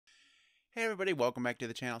Hey everybody, welcome back to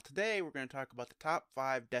the channel. Today we're going to talk about the top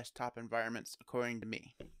 5 desktop environments according to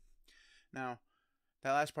me. Now,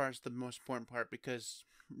 that last part is the most important part because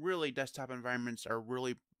really desktop environments are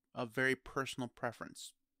really a very personal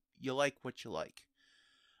preference. You like what you like.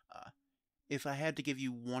 Uh, if I had to give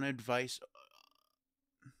you one advice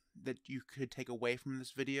that you could take away from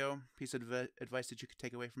this video, piece of advice that you could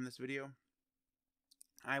take away from this video,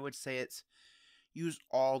 I would say it's use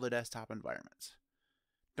all the desktop environments.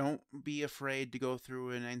 Don't be afraid to go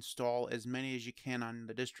through and install as many as you can on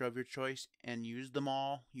the distro of your choice and use them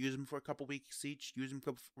all. Use them for a couple weeks each, use them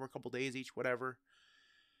for a couple days each, whatever,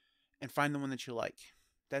 and find the one that you like.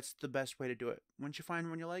 That's the best way to do it. Once you find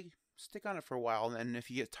one you like, stick on it for a while, and if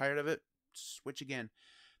you get tired of it, switch again.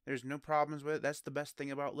 There's no problems with it. That's the best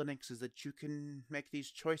thing about Linux is that you can make these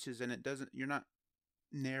choices and you're not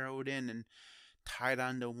narrowed in and tied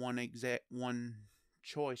onto one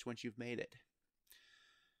choice once you've made it.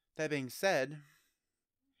 That being said,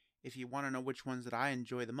 if you want to know which ones that I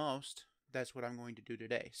enjoy the most, that's what I'm going to do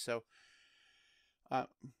today. So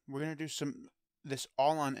we're going to do this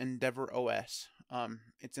all on Endeavour OS.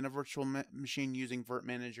 It's in a virtual machine using Virt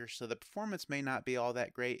Manager, so the performance may not be all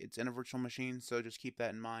that great. It's in a virtual machine, so just keep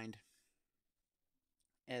that in mind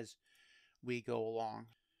as we go along.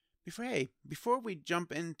 Before we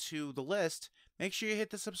jump into the list, make sure you hit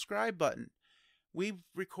the subscribe button. We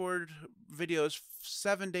record videos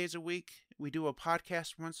 7 days a week. We do a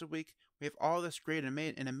podcast once a week. We have all this great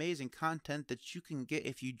and amazing content that you can get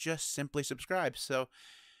if you just simply subscribe. So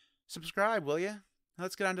subscribe, will you?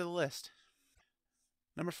 Let's get on to the list.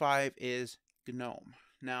 Number 5 is GNOME.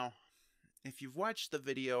 Now, if you've watched the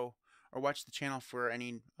video or watched the channel for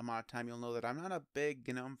any amount of time, you'll know that I'm not a big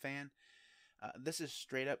GNOME fan. This is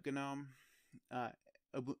straight up GNOME.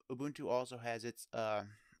 Ubuntu also has its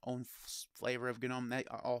own flavor of GNOME that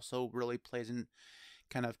also really plays in,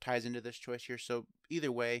 kind of ties into this choice here. So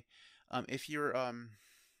either way, if you're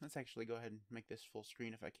let's actually go ahead and make this full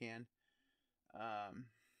screen if I can.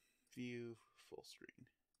 View full screen.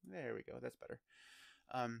 There we go. That's better.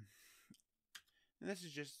 And this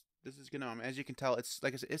is GNOME. As you can tell, it's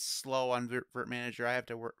like I said, it's slow on Virt Manager. I have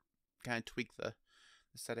to kind of tweak the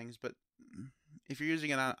settings, but if you're using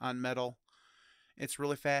it on Metal, it's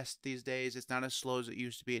really fast these days. It's not as slow as it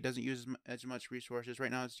used to be. It doesn't use as much resources.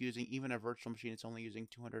 Right now it's using, even a virtual machine, it's only using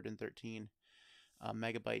 213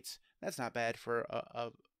 megabytes. That's not bad for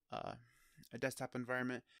a desktop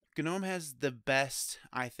environment. GNOME has the best,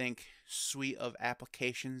 I think, suite of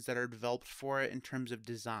applications that are developed for it in terms of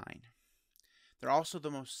design. They're also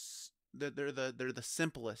the most, they're the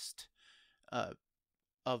simplest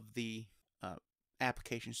of the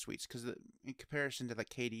application suites, because in comparison to like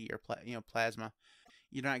KDE or Plasma,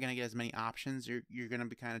 you're not going to get as many options. You're going to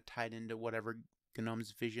be kind of tied into whatever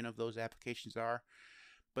GNOME's vision of those applications are.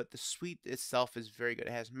 But the suite itself is very good.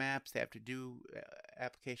 It has maps, they have to do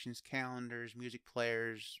applications, calendars, music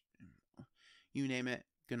players, you name it,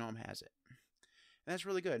 GNOME has it. And that's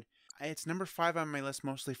really good. It's number 5 on my list,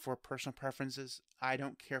 mostly for personal preferences. I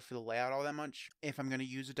don't care for the layout all that much. If I'm going to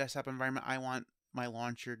use a desktop environment, I want my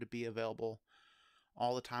launcher to be available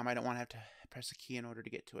all the time. I don't want to have to press a key in order to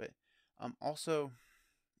get to it. Also,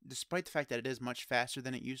 despite the fact that it is much faster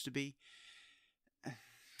than it used to be,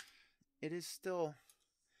 it is still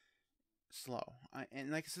slow. And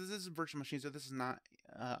like I said, this is a virtual machine, so this is not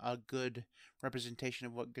a good representation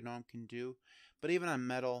of what GNOME can do. But even on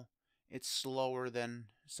Metal, it's slower than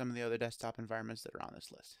some of the other desktop environments that are on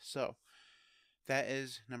this list. So that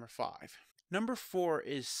is number 5. Number 4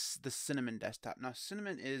 is the Cinnamon desktop. Now,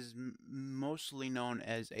 Cinnamon is mostly known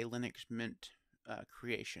as a Linux Mint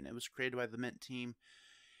creation. It was created by the Mint team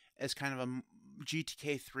as kind of a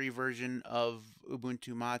GTK3 version of Ubuntu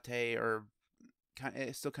Mate, or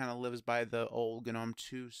it still kind of lives by the old GNOME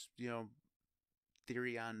 2,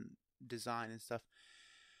 theory on design and stuff.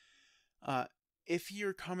 If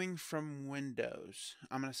you're coming from Windows,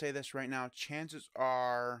 I'm going to say this right now, chances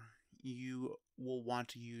are you will want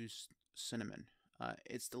to use Cinnamon.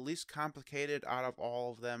 It's the least complicated out of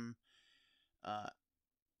all of them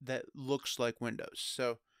that looks like Windows.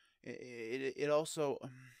 So it also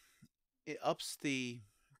it ups the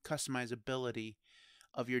customizability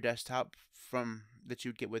of your desktop from that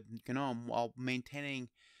you'd get with GNOME, while maintaining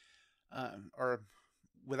or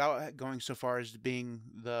without going so far as being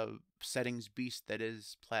the settings beast that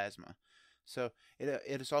is Plasma. So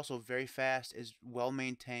it is also very fast, is well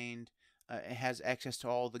maintained. It has access to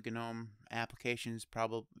all the GNOME applications.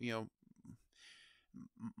 Probably,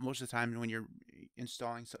 most of the time when you're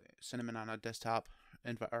installing Cinnamon on a desktop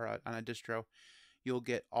or on a distro, you'll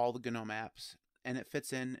get all the GNOME apps, and it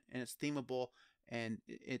fits in, and it's themable, and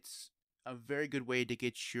it's a very good way to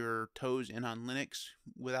get your toes in on Linux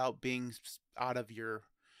without being out of your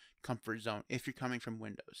comfort zone if you're coming from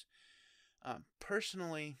Windows.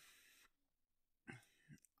 Personally,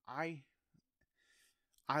 I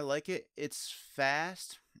like it. It's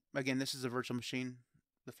fast. Again, this is a virtual machine.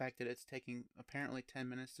 The fact that it's taking apparently 10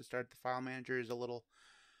 minutes to start the file manager is a little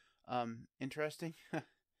interesting.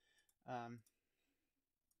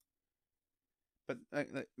 But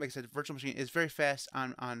like I said, virtual machine is very fast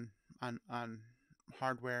on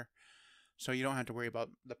hardware, so you don't have to worry about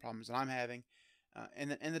the problems that I'm having.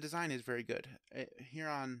 And the design is very good. Here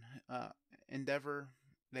on Endeavor,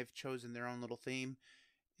 they've chosen their own little theme.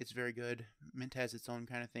 It's very good. Mint has its own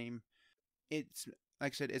kind of theme. It's,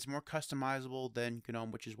 like I said, it's more customizable than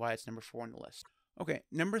GNOME, which is why it's number 4 on the list. Okay,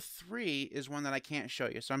 number 3 is one that I can't show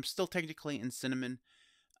you, so I'm still technically in Cinnamon.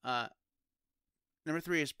 Number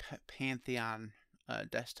 3 is Pantheon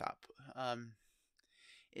desktop.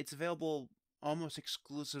 It's available almost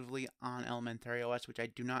exclusively on Elementary OS, which I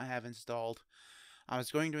do not have installed. I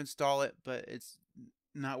was going to install it, but it's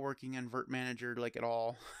not working on virt-manager like at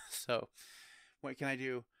all. So what can I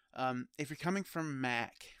do? If you're coming from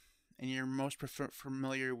Mac and you're most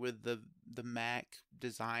familiar with the Mac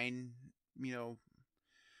design,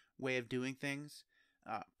 way of doing things,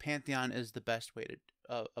 Pantheon is the best way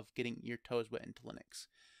of getting your toes wet into Linux.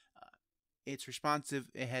 It's responsive.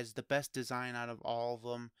 It has the best design out of all of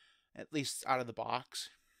them, at least out of the box.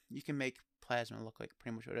 You can make Plasma look like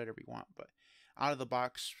pretty much whatever you want, but out of the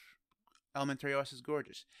box, Elementary OS is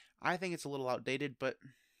gorgeous. I think it's a little outdated, but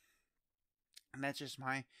that's just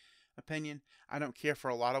my opinion. I don't care for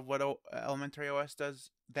a lot of what Elementary OS does.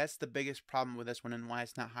 That's the biggest problem with this one and why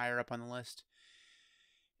it's not higher up on the list.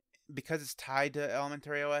 Because it's tied to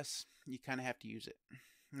Elementary OS, you kind of have to use it.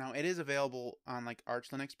 Now, it is available on like Arch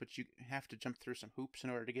Linux, but you have to jump through some hoops in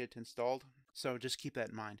order to get it installed. So just keep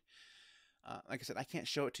that in mind. Like I said, I can't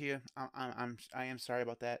show it to you. I am sorry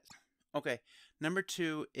about that. Okay, number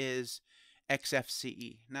 2 is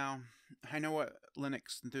XFCE. Now, I know what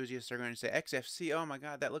Linux enthusiasts are going to say. XFCE, oh my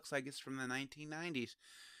god, that looks like it's from the 1990s.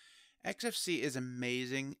 XFCE is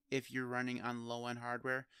amazing if you're running on low-end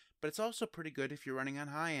hardware, but it's also pretty good if you're running on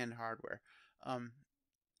high-end hardware.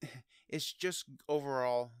 It's just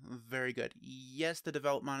overall very good. Yes, the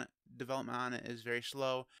development on it is very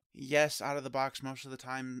slow. Yes, out of the box, most of the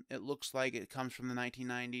time it looks like it comes from the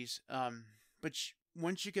 1990s. But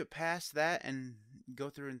once you get past that and go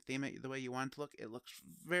through and theme it the way you want it to look, it looks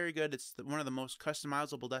very good. It's one of the most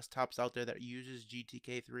customizable desktops out there that uses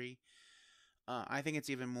GTK3. I think it's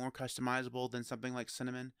even more customizable than something like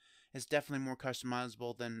Cinnamon. It's definitely more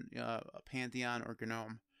customizable than Pantheon or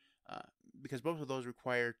GNOME, because both of those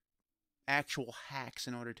require actual hacks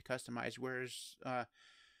in order to customize, whereas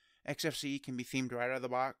XFCE can be themed right out of the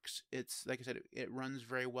box. It's, like I said, it runs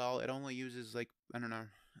very well. It only uses, like, I don't know,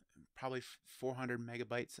 probably 400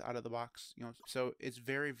 megabytes out of the box, so it's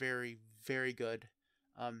very, very, very good.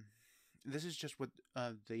 This is just what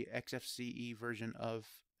the XFCE version of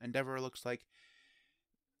Endeavor looks like.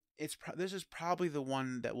 This is probably the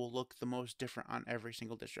one that will look the most different on every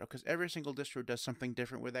single distro, because every single distro does something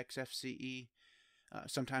different with XFCE.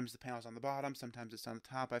 Sometimes the panel's on the bottom, sometimes it's on the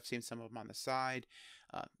top. I've seen some of them on the side.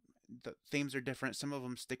 The themes are different. Some of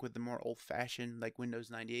them stick with the more old-fashioned, like Windows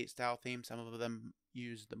 98 style theme. Some of them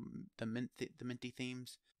use the minty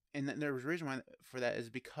themes. And then there was a reason why for that is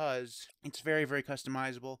because it's very, very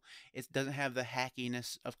customizable. It doesn't have the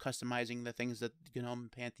hackiness of customizing the things that GNOME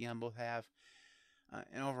and Pantheon both have.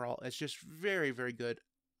 And overall, it's just very, very good.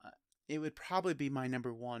 It would probably be my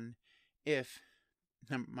number 1 if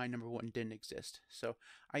my number 1 didn't exist. So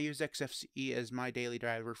I used XFCE as my daily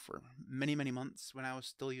driver for many, many months when I was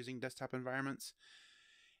still using desktop environments.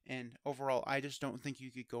 And overall, I just don't think you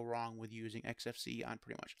could go wrong with using XFCE on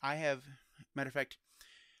pretty much. Matter of fact,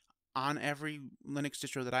 on every Linux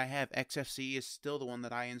distro that I have, XFCE is still the one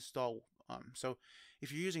that I install. So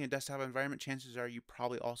if you're using a desktop environment, chances are you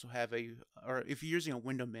probably also have or if you're using a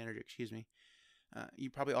window manager, you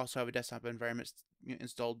probably also have a desktop environment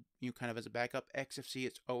installed, kind of as a backup. XFCE,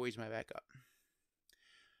 it's always my backup.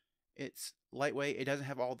 It's lightweight. It doesn't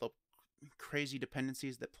have all the crazy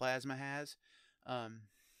dependencies that Plasma has,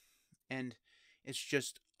 and it's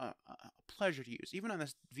just a pleasure to use. Even on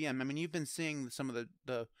this VM, I mean, you've been seeing some of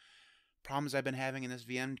the problems I've been having in this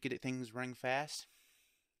VM to get things running fast.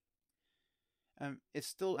 It's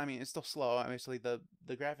still slow. Obviously, the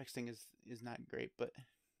graphics thing is not great, but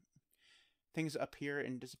things appear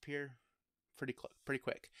and disappear pretty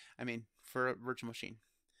quick. I mean, for a virtual machine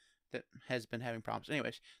that has been having problems.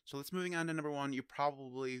 Anyways, so let's moving on to number 1. You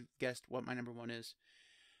probably guessed what my number 1 is.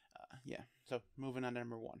 Yeah, so moving on to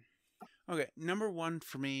number 1. Okay, number one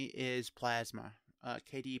for me is Plasma,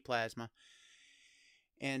 KDE Plasma,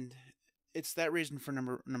 and it's that reason for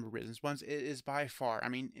number of reasons. One, it is by far, I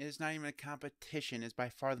mean, it is not even a competition. It's by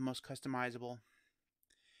far the most customizable.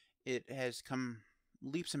 It has come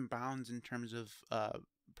leaps and bounds in terms of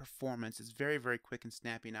performance. It's very, very quick and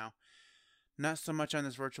snappy now. Not so much on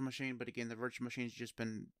this virtual machine, but again, the virtual machine's just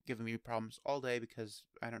been giving me problems all day because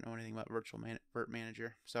I don't know anything about Virt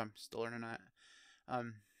Manager, so I'm still learning that.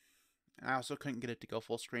 I also couldn't get it to go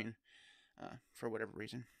full screen for whatever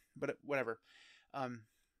reason, but whatever.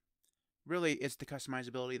 Really, it's the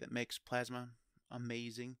customizability that makes Plasma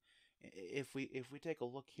amazing. If we take a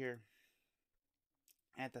look here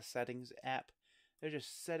at the settings app, there's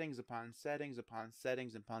just settings upon settings upon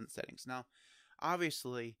settings upon settings. Now,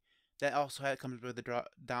 obviously, that also comes with the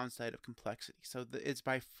downside of complexity. So it's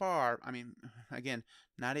by far, I mean, again,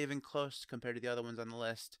 not even close compared to the other ones on the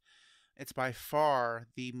list. It's by far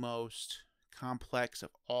the most complex of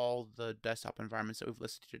all the desktop environments that we've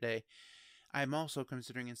listed today. I'm also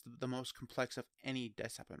considering it's the most complex of any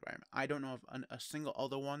desktop environment. I don't know of a single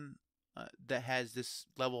other one that has this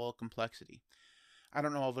level of complexity. I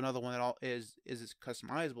don't know of another one that all is as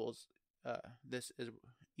customizable as this is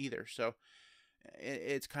either. So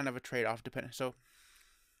it's kind of a trade-off depending. So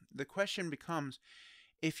the question becomes,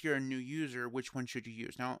 if you're a new user, which one should you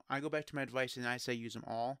use? Now, I go back to my advice and I say use them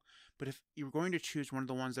all. But if you're going to choose one of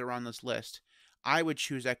the ones that are on this list, I would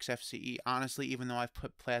choose XFCE, honestly, even though I've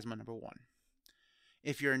put Plasma number one.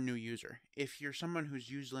 If you're a new user. If you're someone who's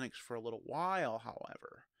used Linux for a little while,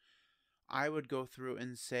 however, I would go through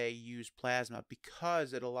and say use Plasma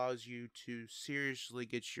because it allows you to seriously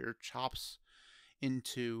get your chops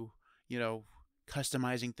into,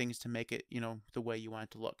 customizing things to make it, the way you want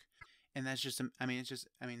it to look. And that's just,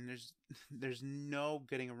 there's no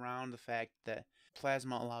getting around the fact that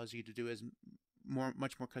Plasma allows you to do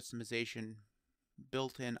much more customization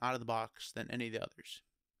built in out of the box than any of the others.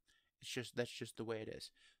 That's just the way it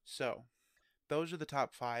is. So those are the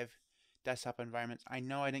top 5 desktop environments. I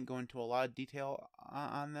know I didn't go into a lot of detail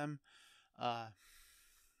on them.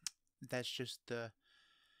 That's just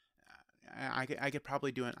I could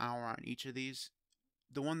probably do an hour on each of these.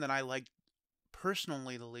 The one that I like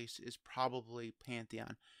personally the least is probably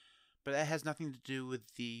Pantheon, but that has nothing to do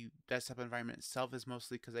with the desktop environment itself. It's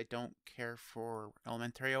mostly because I don't care for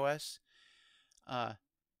Elementary OS.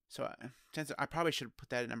 So I probably should put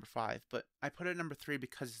that at number 5, but I put it at number 3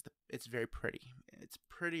 because it's very pretty. It's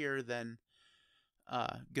prettier than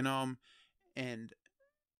GNOME and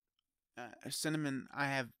Cinnamon. I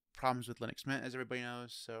have problems with Linux Mint, as everybody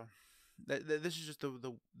knows, so this is just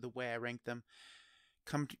the way I rank them.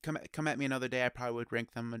 Come at me another day, I probably would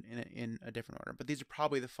rank them in a different order. But these are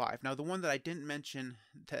probably the 5. Now, the one that I didn't mention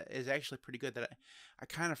that is actually pretty good that I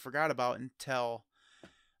kind of forgot about until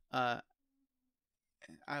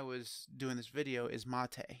I was doing this video is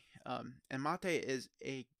Mate. And Mate is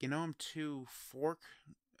a GNOME 2 fork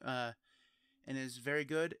and is very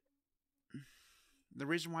good. The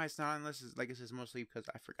reason why it's not on this is, like I said, mostly because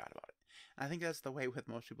I forgot about it. And I think that's the way with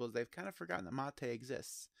most people, is they've kind of forgotten that Mate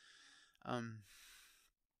exists.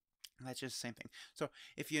 That's just the same thing. So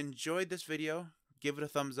if you enjoyed this video, give it a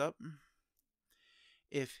thumbs up.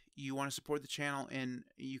 If you want to support the channel, and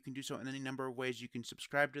you can do so in any number of ways, you can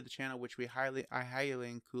subscribe to the channel, which I highly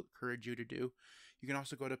encourage you to do. You can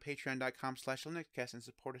also go to patreon.com/LinuxCast and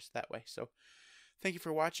support us that way. So thank you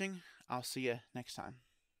for watching. I'll see you next time.